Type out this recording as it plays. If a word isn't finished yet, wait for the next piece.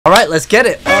Alright, let's get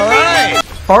it. Alright.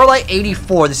 Farlight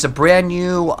 84. This is a brand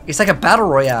new, it's like a battle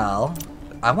royale.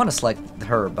 I want to select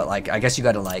her, but like, I guess you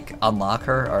gotta like unlock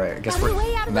her. Alright, I guess we're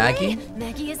Maggie.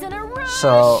 Maggie is in a rush.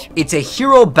 So it's a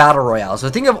hero battle royale. So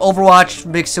think of Overwatch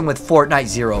mixed in with Fortnite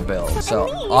Zero build.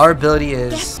 So our ability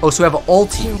is, oh, so we have an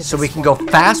ulti. So we can go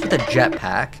fast with a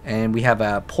jetpack, and we have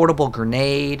a portable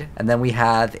grenade, and then we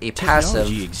have a passive.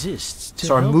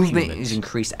 So our movement is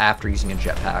increased after using a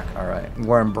jetpack. Alright,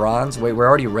 we're in bronze. Wait, we're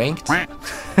already ranked?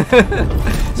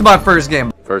 This is my first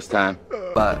game. First time.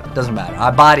 But it doesn't matter.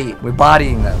 We're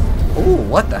bodying them. Ooh,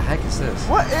 what the heck is this?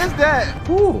 What is that?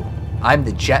 Ooh, I'm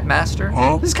the Jet Master.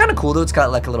 Huh? This is kind of cool though. It's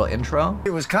got like a little intro.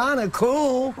 It was kind of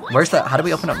cool. Where's that? How do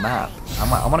we open up map?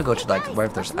 I want to go to like where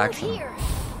if there's action.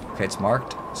 Okay, it's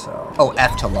marked. So, oh,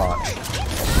 F to launch.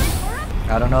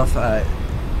 I don't know if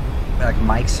like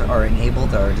mics are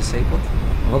enabled or disabled.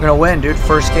 We're gonna win, dude.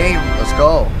 First game. Let's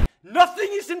go. Nothing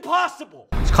is impossible.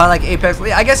 It's kind of like Apex.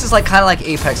 I guess it's like kind of like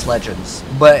Apex Legends,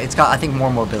 but it's got, I think, more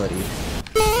mobility.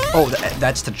 Oh,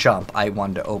 that's to jump. I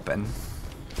wanted to open.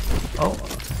 Oh,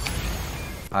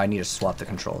 I need to swap the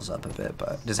controls up a bit.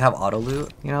 But does it have auto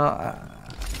loot? You know,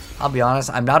 I'll be honest.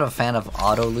 I'm not a fan of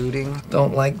auto looting.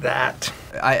 Don't like that.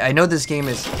 I know this game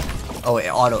is. Oh,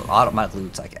 automatic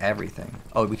loot's like everything.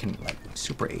 Oh, we can like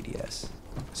super ADS.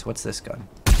 So what's this gun?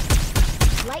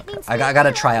 I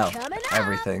gotta try out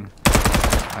everything.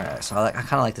 Alright, so I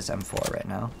kind of like this M4 right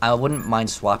now. I wouldn't mind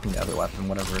swapping the other weapon,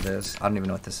 whatever it is. I don't even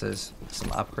know what this is. Some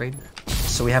upgrade.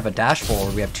 So we have a dash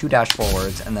forward, we have 2 dash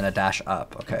forwards, and then a dash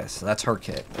up. Okay, so that's her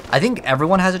kit. I think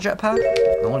everyone has a jetpack.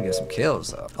 I want to get some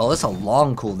kills, though. Oh, that's a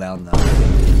long cooldown,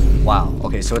 though. Wow.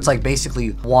 Okay, so it's like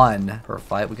basically 1 per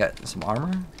fight. We got some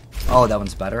armor. Oh, that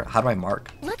one's better. How do I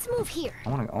mark? Let's move here. I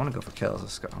wanna go for kills.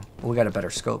 Let's go. Well, we got a better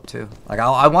scope too. Like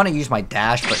I want to use my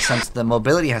dash, but since the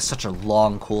mobility has such a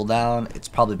long cooldown, it's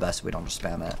probably best we don't just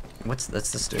spam it. What's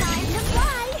this dude?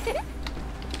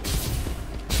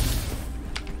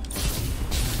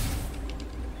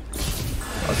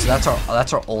 Oh, so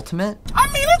that's our ultimate.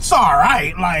 I mean, it's all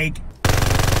right. Like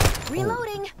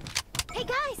reloading. Hey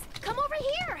guys, come over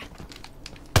here.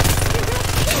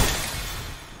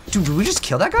 Dude, did we just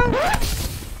kill that guy?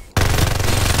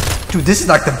 Dude, this is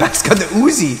like the best gun, the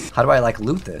Uzi. How do I like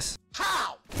loot this?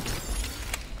 How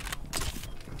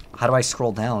do I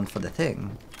scroll down for the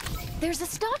thing? There's a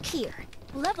stock here.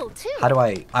 Level 2. How do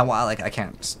I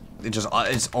can't.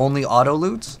 It's only auto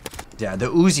loots? Yeah, the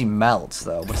Uzi melts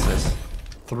though. What's this?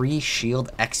 3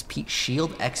 shield XP.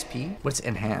 Shield XP? What's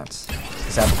enhance?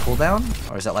 Is that a cooldown?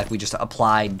 Or is that like we just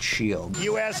applied shield?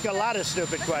 you ask a lot of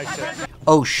stupid questions.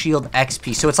 Oh, shield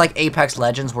XP. So it's like Apex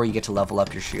Legends where you get to level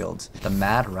up your shields. The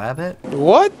Mad Rabbit?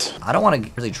 What? I don't want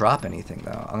to really drop anything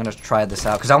though. I'm gonna try this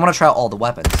out because I want to try out all the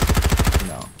weapons. You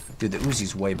know, dude, the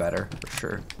Uzi's way better for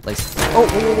sure. Like, oh,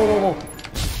 whoa, whoa, whoa,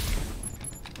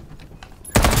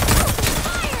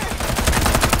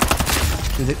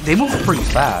 whoa. Dude, they move pretty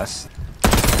fast.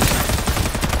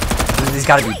 These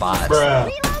gotta be bots.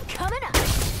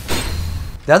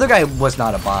 The other guy was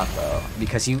not a bot though,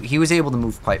 because he was able to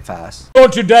move quite fast.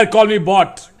 Don't you dare call me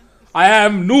bot. I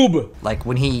am noob. Like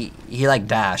when he like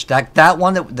dashed. That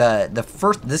one the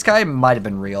first, this guy might have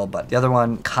been real, but the other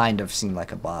one kind of seemed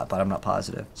like a bot, but I'm not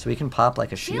positive. So we can pop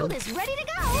like a shield. Shield is ready to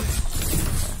go.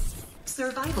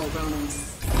 Survival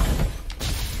bonus.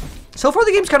 So far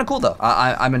the game's kind of cool though.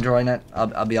 I'm enjoying it.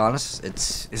 I'll be honest.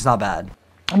 It's not bad.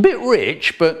 A bit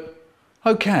rich, but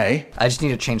okay. I just need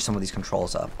to change some of these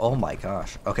controls up. Oh my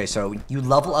gosh. Okay, so you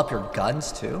level up your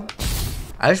guns too?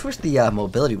 I just wish the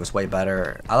mobility was way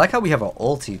better. I like how we have an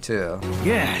ulti too.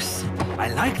 Yes,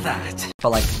 I like that. But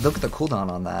like, look at the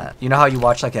cooldown on that. You know how you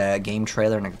watch like a game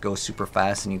trailer and it goes super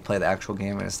fast and you play the actual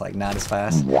game and it's like not as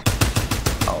fast?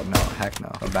 Oh no, heck no.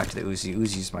 Go back to the Uzi.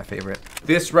 Uzi's my favorite.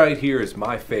 This right here is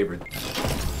my favorite.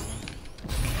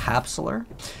 Capsular?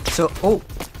 So, oh.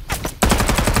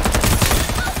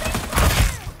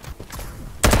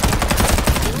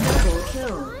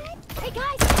 Hey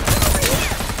guys, come over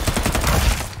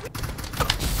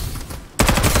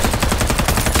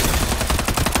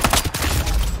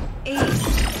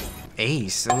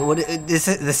Ace. Ace? What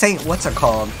this ain't, what's it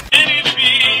called?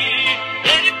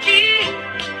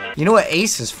 You know what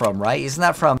Ace is from, right? Isn't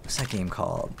that from, what's that game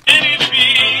called?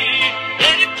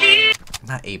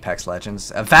 Not Apex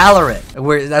Legends.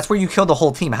 Valorant. That's where you kill the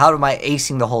whole team. How am I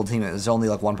acing the whole team? There's only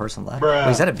like 1 person left. Wait,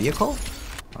 is that a vehicle?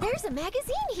 There's a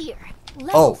magazine here.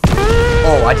 Oh.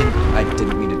 Oh, I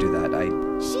didn't mean to do that.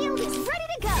 Shield is ready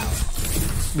to go.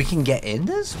 We can get in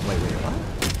this? Wait, what?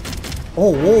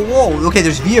 Oh, whoa, whoa. Okay,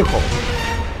 there's vehicles.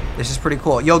 This is pretty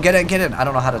cool. Yo, get in. I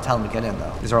don't know how to tell him to get in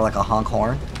though. Is there like a honk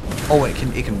horn? Oh, it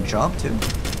can jump too.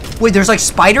 Wait, there's like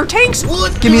spider tanks?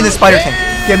 Give me in the spider tank.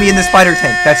 Get me in the spider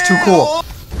tank. That's too cool.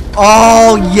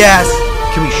 Oh, yes.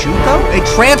 Can we shoot though? It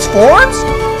transforms?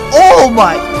 Oh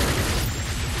my.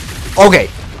 Okay.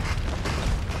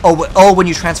 Oh, when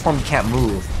you transform, you can't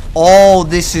move. Oh,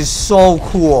 this is so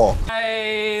cool.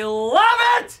 I love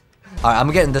it! Alright,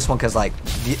 I'm getting this one because, like,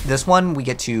 this one we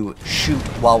get to shoot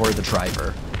while we're the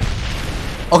driver.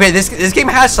 Okay, this game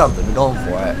has something going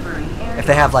for it. If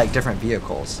they have, like, different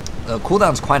vehicles. The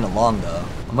cooldown's quite long, though.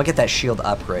 I'm gonna get that shield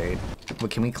upgrade.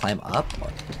 Wait, can we climb up?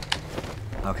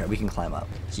 Okay, we can climb up.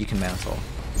 So you can mantle.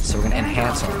 So we're gonna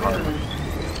enhance our armor.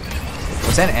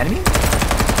 Was that an enemy?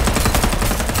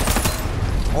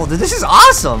 Oh, this is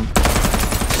awesome!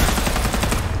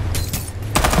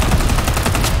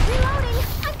 Reloading.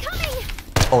 I'm coming.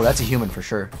 Oh, that's a human for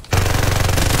sure.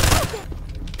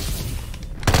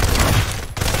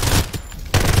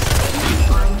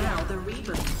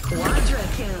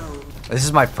 This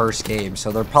is my first game,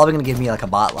 so they're probably gonna give me like a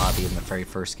bot lobby in the very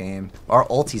first game. Our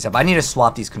ultis up. I need to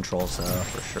swap these controls though,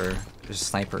 for sure. There's a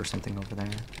sniper or something over there.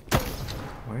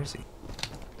 Where is he?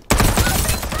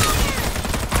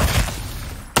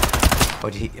 Oh,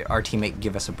 did our teammate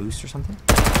give us a boost or something?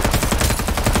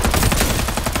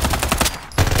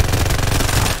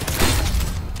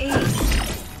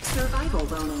 Survival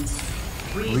bonus.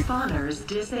 Respawners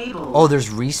disabled. Oh, there's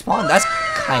respawn? That's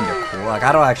kind of cool. Like,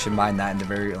 I don't actually mind that in the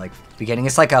very, like, beginning.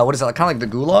 It's like, what is it? Like, kind of like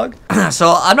the gulag?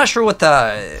 So, I'm not sure what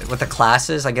the class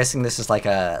is. I'm guessing this is like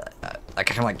a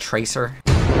kind of like Tracer.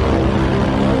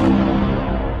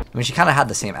 I mean, she kind of had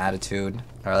the same attitude.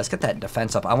 All right, let's get that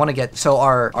defense up. I want to get, so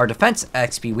our defense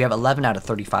XP, we have 11 out of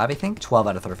 35, I think. 12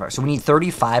 out of 35. So we need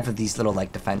 35 of these little,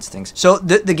 like, defense things. So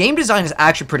the game design is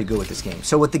actually pretty good with this game.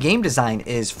 So what the game design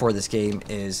is for this game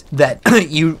is that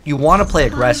you want to play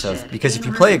aggressive, because if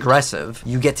you play aggressive,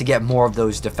 you get to get more of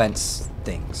those defense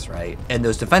things, right? And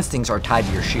those defense things are tied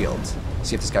to your shields.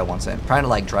 See if this guy wants in. I'm trying to,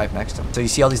 like, drive next to him. So you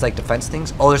see all these, like, defense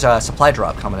things? Oh, there's a supply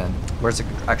drop coming in. Where's it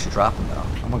actually dropping, though?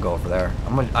 I'm gonna go over there.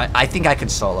 I think I can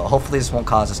solo. Hopefully this won't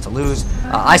cause us to lose.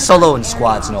 I solo in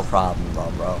squads, no problem, though,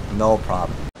 bro. No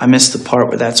problem. I missed the part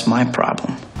where that's my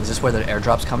problem. Is this where the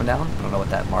airdrop's coming down? I don't know what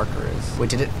that marker is.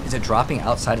 Wait, is it dropping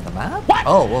outside of the map? What?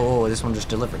 Oh, whoa, this one just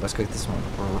delivered. Let's go get this one.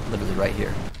 We're literally right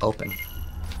here. Open.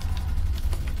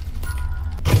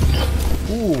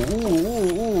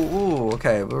 Ooh,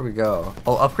 okay, where we go?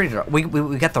 Oh, upgraded.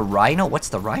 We got the Rhino? What's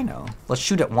the Rhino? Let's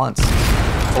shoot it once.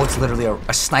 Oh, it's literally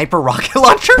a sniper rocket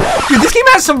launcher? Dude, this game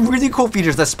has some really cool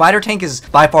features. The spider tank is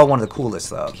by far one of the coolest,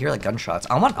 though. You hear, like, gunshots.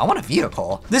 I want a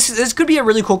vehicle. This could be a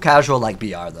really cool casual, like,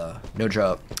 BR, though. No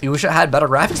joke. You wish it had better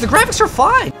graphics? The graphics are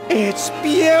fine. It's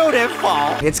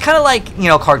beautiful. It's kind of like, you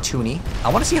know, cartoony. I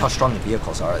want to see how strong the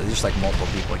vehicles are. There's just, like, multiple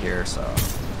people here, so...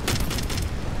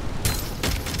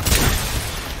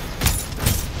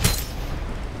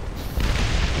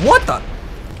 What the?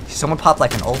 Someone popped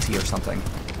like an ulti or something.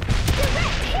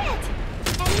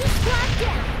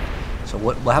 So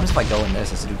what happens if I go in this?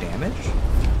 Does it do damage?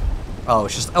 Oh,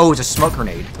 it's a smoke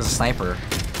grenade. There's a sniper.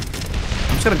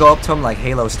 I'm just gonna go up to him like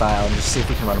Halo style and just see if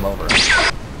we can run him over.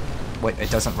 Wait,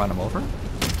 it doesn't run him over?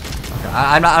 Okay,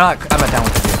 I'm not down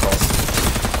with the vehicles.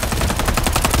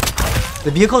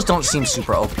 The vehicles don't seem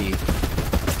super OP.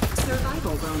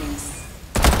 Survival bonus.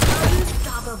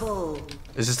 Unstoppable.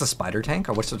 Is this the spider tank,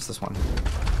 or what's this one?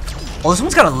 Oh, this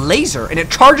one's got a laser, and it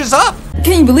charges up!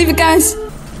 Can you believe it, guys?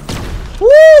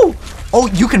 Woo! Oh,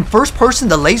 you can first person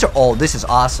the laser. Oh, this is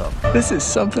awesome. This is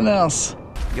something else.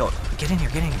 Yo, get in here,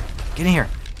 get in here. Get in here.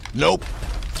 Nope.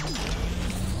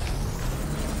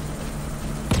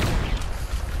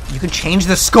 You can change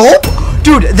the scope?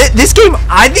 Dude, this game,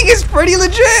 I think, is pretty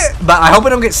legit. But I hope I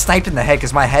don't get sniped in the head,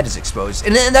 because my head is exposed.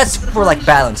 And that's for, like,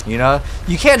 balance, you know?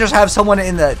 You can't just have someone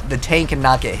in the tank and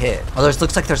not get hit. Oh,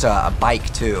 looks like there's a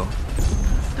bike, too.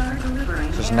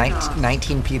 There's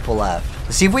 19 people left.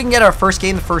 Let's see if we can get our first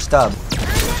game, the first dub.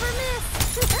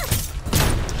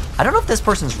 I don't know if this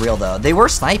person's real, though. They were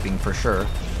sniping, for sure.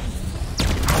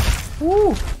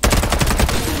 Woo.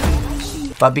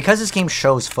 But because this game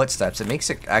shows footsteps, it makes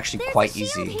it actually quite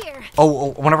easy.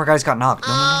 Oh, one of our guys got knocked.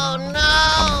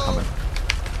 No. Coming.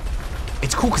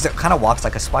 It's cool because it kind of walks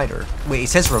like a spider. Wait, it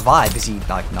says revive. Is he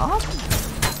like knocked?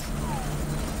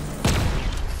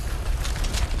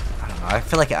 I don't know. I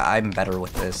feel like I'm better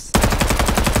with this.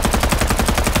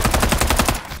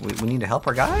 We need to help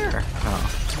our guy, or?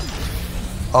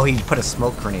 Oh, he put a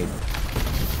smoke grenade.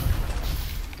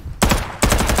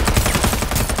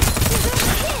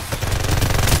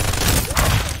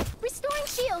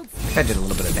 I think I did a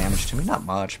little bit of damage to me, not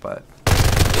much, but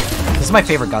this is my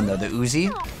favorite gun though, the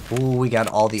Uzi. Ooh, we got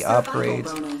all the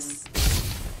upgrades.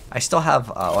 I still have,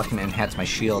 I can enhance my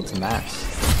shield to max.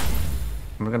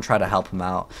 We're gonna try to help him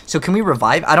out. So can we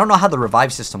revive? I don't know how the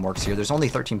revive system works here. There's only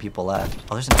 13 people left.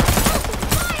 Oh, there's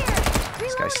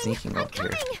this guy's sneaking up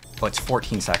here. Oh, it's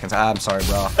 14 seconds. I'm sorry,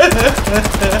 bro.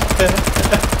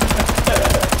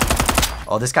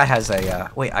 Oh, this guy has a,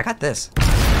 wait, I got this.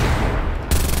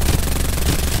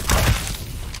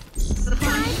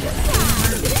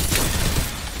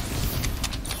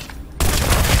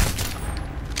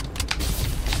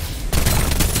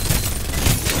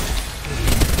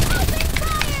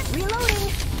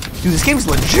 Dude, this game's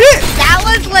legit! That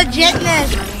was legitness!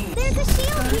 There's a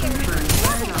shield here!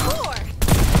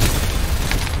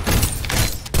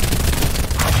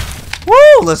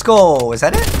 Woo! Let's go! Is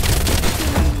that it?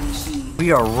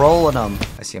 We are rolling them.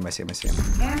 I see him, I see him, I see him.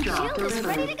 Airdrop Shield is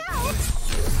ready to go!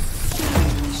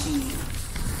 Killing machine.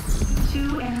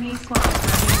 2 enemy squads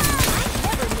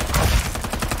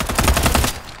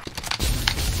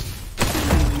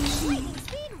Lightning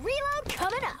speed reload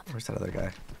coming up! Where's that other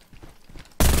guy?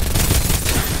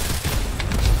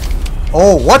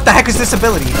 Oh, what the heck is this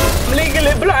ability?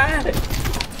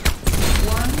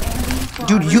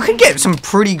 Dude, you can get some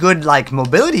pretty good, like,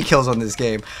 mobility kills on this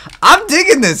game. I'm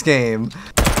digging this game.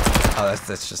 Oh,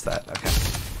 that's just that. Okay.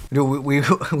 Dude, we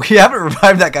haven't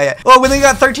revived that guy yet. Oh, we only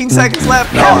got 13 seconds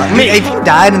left. Oh, if you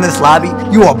died in this lobby,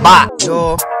 you a bot.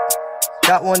 Yo,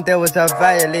 that one there was a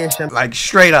violation. Like,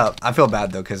 straight up. I feel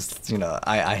bad, though, because, you know,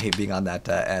 I hate being on that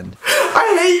end.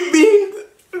 I hate being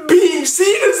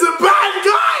seen as a bad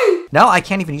guy. Now I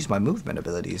can't even use my movement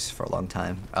abilities for a long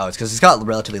time. Oh, it's because it's got a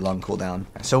relatively long cooldown.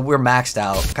 So we're maxed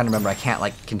out. I kind of remember I can't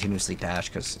like continuously dash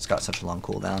because it's got such a long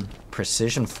cooldown.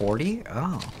 Precision 40?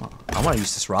 Oh, I want to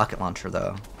use this rocket launcher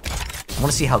though. I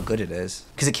want to see how good it is.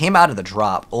 Because it came out of the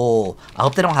drop. Oh, I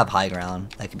hope they don't have high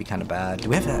ground. That could be kind of bad. Do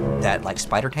we have that like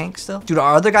spider tank still? Dude,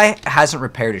 our other guy hasn't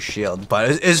repaired his shield.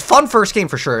 But it's fun first game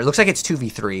for sure. It looks like it's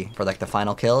 2v3 for like the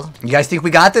final kill. You guys think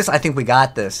we got this? I think we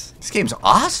got this. This game's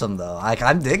awesome though. Like,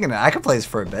 I'm digging it. I could play this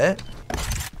for a bit.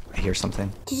 I hear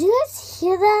something. Did you guys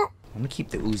hear that? I'm gonna keep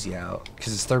the Uzi out.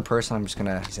 Because it's third person, I'm just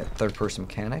gonna use that third person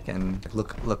mechanic and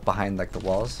look behind like the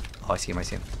walls. Oh, I see him, I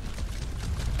see him.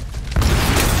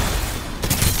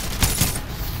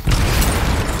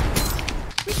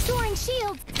 Restoring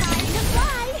shields, time to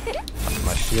fly! Up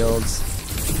my shields.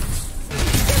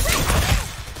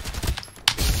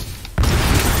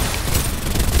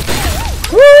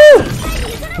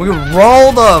 Woo! We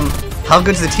rolled them! How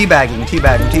good's the teabagging?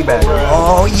 Teabagging.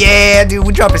 Oh yeah, dude,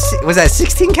 we dropped was that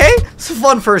 16K? It's a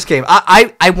fun first game.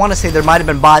 I want to say there might have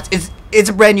been bots. It's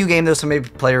a brand new game though, so maybe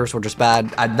players were just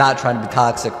bad. I'm not trying to be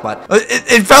toxic, but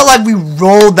it felt like we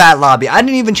rolled that lobby. I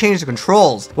didn't even change the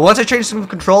controls. But once I change some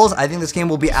controls, I think this game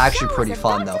will be actually pretty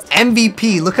fun though.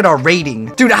 MVP, look at our rating.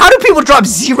 Dude, how do people drop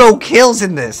 0 kills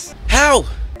in this? How?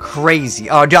 Crazy.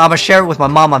 Oh, dude, I'm gonna share it with my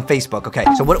mom on Facebook. Okay,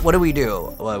 so what do we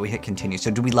do? Well, we hit continue.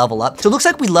 So do we level up? So it looks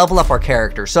like we level up our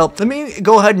character. So let me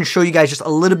go ahead and show you guys just a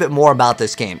little bit more about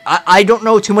this game. I don't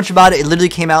know too much about it. It literally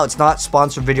came out. It's not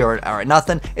sponsored video or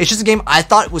nothing. It's just a game I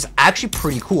thought was actually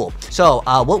pretty cool. So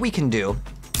what we can do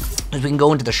is we can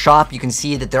go into the shop. You can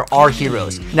see that there are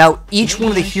heroes. Now, each one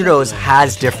of the heroes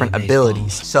has different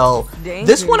abilities. So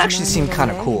this one actually seemed kind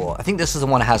of cool. I think this is the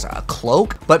one that has a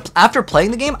cloak. But after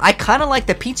playing the game, I kind of like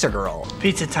the pizza girl.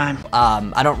 Pizza time.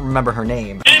 I don't remember her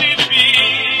name.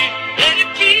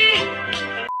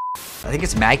 I think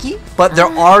it's Maggie, but there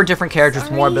are different characters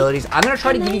with more abilities. I'm gonna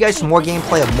try to give you guys some more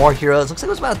gameplay of more heroes. Looks like it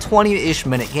was about a 20-ish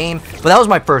minute game, but that was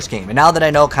my first game. And now that I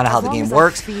know kind of how the game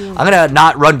works, I'm gonna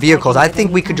not run vehicles. I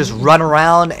think we could just run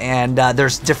around and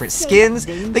there's different skins.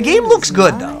 The game looks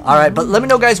good though. All right, but let me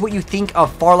know guys what you think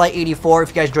of Farlight 84. If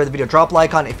you guys enjoyed the video, drop a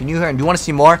like on it. If you're new here and do want to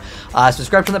see more,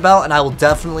 subscribe to the bell and I will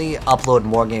definitely upload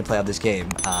more gameplay of this game.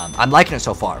 I'm liking it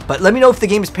so far, but let me know if the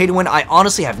game is pay to win. I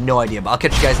honestly have no idea, but I'll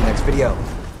catch you guys in the next video.